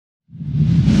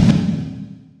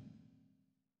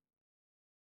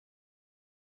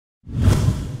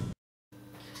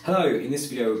Hello, in this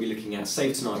video we'll be looking at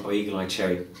Save Tonight by Eagle Eye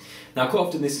Cherry. Now quite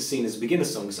often this is seen as a beginner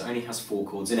song because it only has 4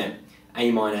 chords in it,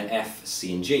 A minor, F,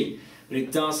 C and G. But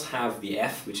it does have the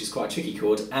F, which is quite a tricky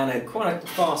chord, and quite a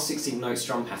fast 16-note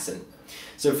strum pattern.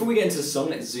 So before we get into the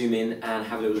song, let's zoom in and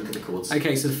have a little look at the chords.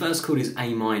 Okay, so the first chord is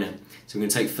A minor. So we're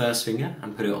going to take first finger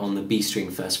and put it on the B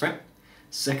string first fret,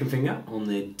 second finger on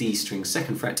the D string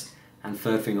second fret, and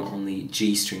third finger on the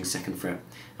G string second fret.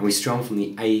 And we strum from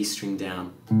the A string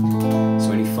down. So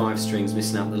only 5 strings,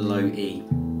 missing out the low E.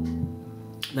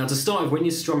 Now to start with, when you're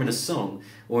strumming a song,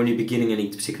 or when you're beginning any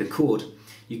particular chord,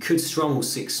 you could strum all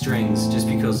 6 strings just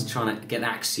because trying to get the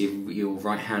accuracy of your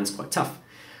right hand is quite tough.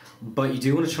 But you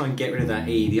do want to try and get rid of that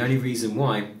E. The only reason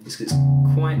why is because it's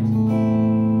quite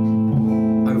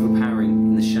overpowering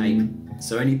in the shape.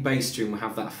 So any bass string will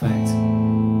have that effect.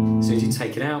 As soon as you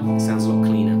take it out, it sounds a lot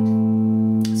cleaner.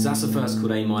 So that's the first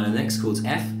chord, A minor. The next chord's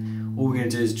F. All we're going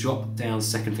to do is drop down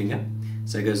second finger.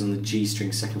 So it goes on the G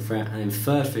string second fret, and then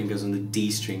third finger goes on the D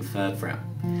string third fret.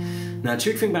 Now the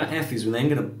tricky thing about F is we're then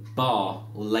going to bar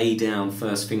or lay down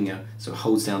first finger, so it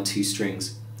holds down 2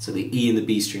 strings. So the E and the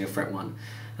B string are fret 1.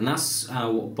 And that's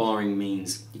what barring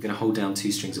means. You're going to hold down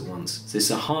 2 strings at once. So this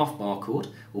is a half bar chord,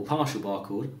 or partial bar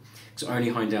chord, so only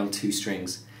holding down 2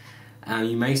 strings.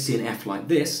 You may see an F like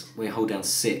this, where you hold down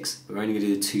 6, but we're only going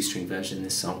to do the 2-string version in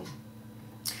this song.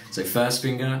 So first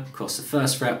finger across the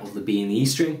first fret of the B and the E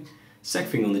string, second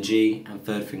finger on the G, and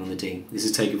third finger on the D. This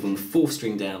is taken from the 4th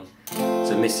string down,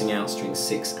 so missing out strings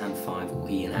 6 and 5, or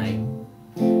E and A.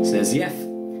 So there's the F.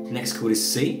 Next chord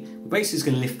is C. We're basically just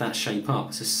going to lift that shape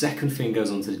up. So second finger goes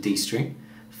onto the D string,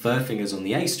 third finger goes on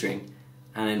the A string,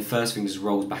 and then first finger just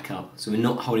rolls back up. So we're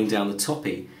not holding down the top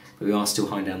E, but we are still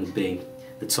holding down the B.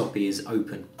 The top E is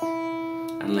open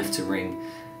and left to ring.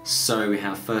 So we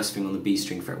have first finger on the B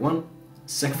string fret 1,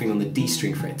 second finger on the D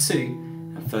string fret 2,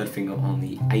 and third finger on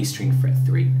the A string fret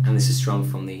 3. And this is strummed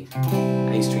from the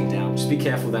A string down. Just be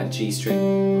careful that G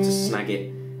string, not to snag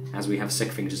it, as we have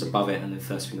second finger just above it and then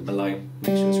first finger below.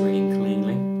 Make sure it's ringing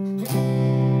cleanly.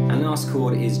 And the last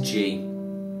chord is G.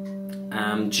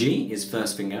 G is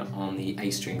first finger on the A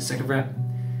string second fret,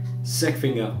 second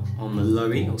finger on the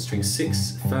low E or string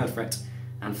 6, third fret,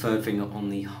 and third finger on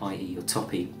the high E or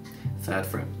top E, third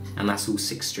fret. And that's all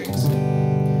 6 strings.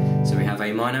 So we have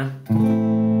A minor,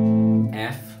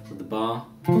 F with the bar,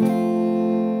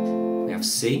 we have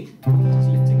C, just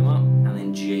lifting them up, and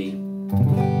then G.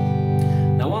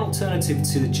 Now one alternative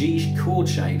to the G chord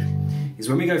shape is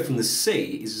when we go from the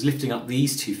C, is lifting up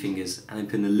these 2 fingers and then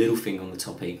putting the little finger on the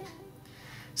top E.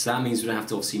 So that means we don't have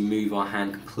to obviously move our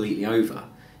hand completely over.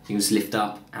 You can just lift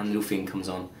up and the little finger comes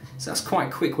on. So that's quite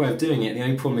a quick way of doing it. The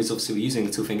only problem is obviously we're using the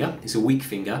little finger. It's a weak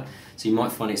finger, so you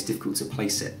might find it's difficult to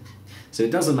place it. So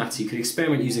it doesn't matter. You could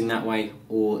experiment using that way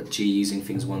or G using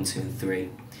fingers 1, 2 and 3.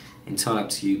 Entirely up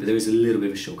to you, but there is a little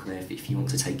bit of a shortcut there if you want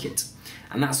to take it.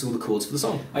 And that's all the chords for the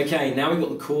song. Okay, now we've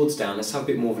got the chords down, let's have a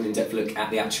bit more of an in-depth look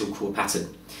at the actual chord pattern.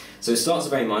 So it starts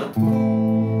with A minor,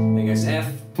 then goes to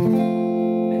F,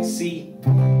 then C,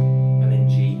 and then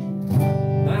G.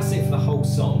 And that's it for the whole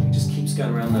song. It just keeps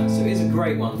going around that. So it is a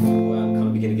great one for kind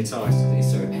of beginner guitarists because it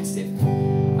is so repetitive.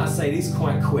 I'd say it is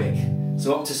quite quick.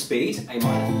 So up to speed, A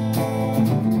minor,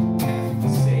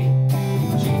 F, C,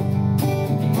 G, A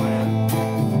minor,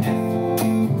 F.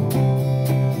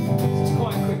 So it's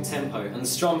quite a quick tempo, and the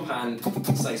strum pattern,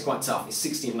 I'd say it's quite tough. It's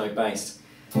 16-note based.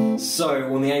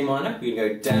 So on the A minor, we're going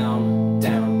to go down,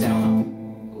 down, down, up,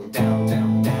 or down,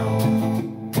 down,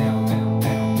 down, down, down, down, down,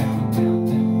 down, down,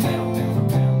 down, down, down,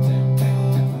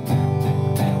 down, down,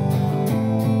 down, down.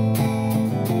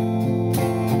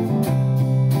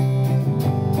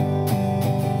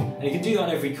 And you can do that on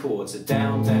every chord. So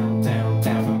down, down, down,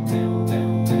 down, up, down,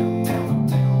 down, down, down, up,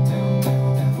 down, down,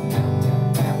 down, down, down, down, down, down,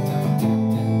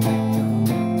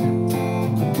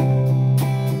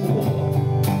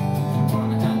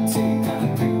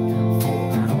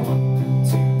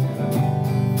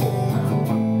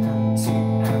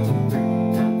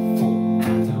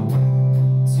 down,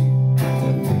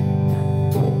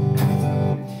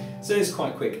 down. So it's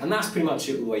quite quick, and that's pretty much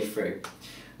it all the way through.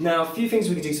 Now, a few things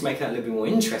we can do to make that a little bit more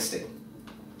interesting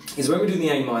is when we do the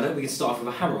A minor, we can start off with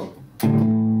a hammer on.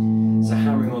 So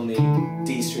hammering on the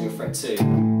D string of fret 2.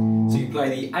 So you play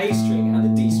the A string and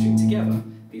the D string together.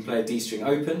 But you play a D string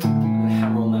open, and then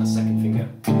hammer on that second finger.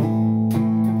 So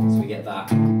we get that.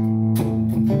 Back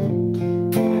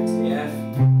to the F,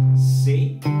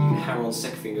 C, you can hammer on the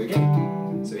second finger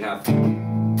again. So we have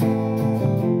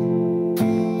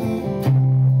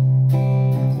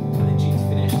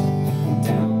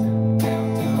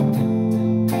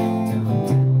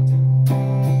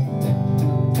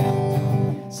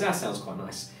that sounds quite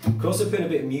nice. can also put in a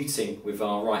bit of muting with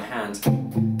our right hand, so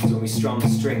when we strum the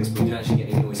strings, but we don't actually get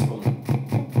any noise from them.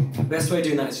 The best way of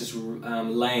doing that is just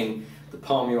laying the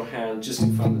palm of your hand just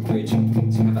in front of the bridge, so you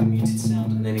have that muted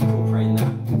sound, and then incorporating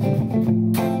that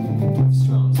with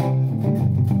strums.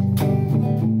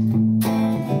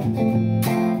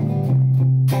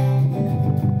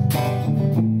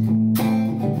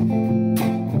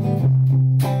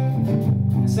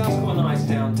 It sounds quite nice,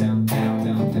 down, down, down,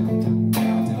 down, down, down, down, down,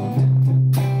 down, down,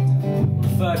 down. On the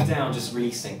third down, just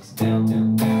releasing, down,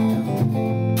 down, down,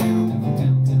 down, down,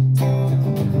 down, down, down,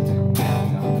 down, down,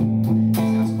 down, down.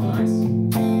 Sounds quite nice.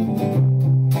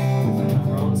 With the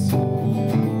hammer-ons.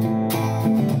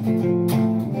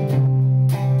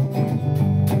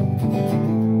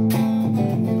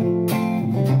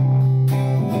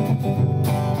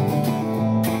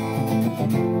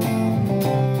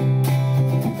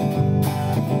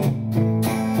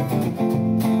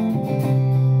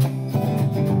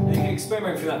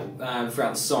 Experiment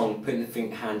throughout the song, putting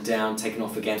the hand down, taking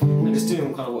off again, and just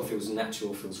doing kind of what feels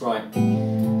natural, feels right.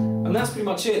 And that's pretty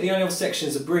much it. The only other section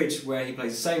is a bridge where he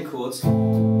plays the same chords, but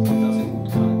does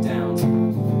it kind of down.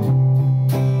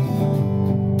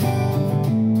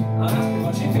 That's pretty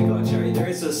much it, Big Guy Cherry. There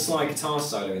is a slide guitar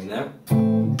solo in there,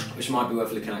 which might be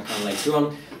worth looking at kind of later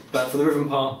on. But for the rhythm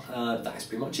part, that's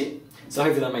pretty much it. So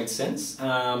hopefully that makes sense.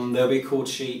 There'll be a chord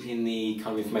sheet in the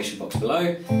kind of information box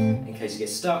below in case you get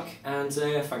stuck. And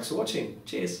thanks for watching.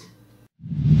 Cheers.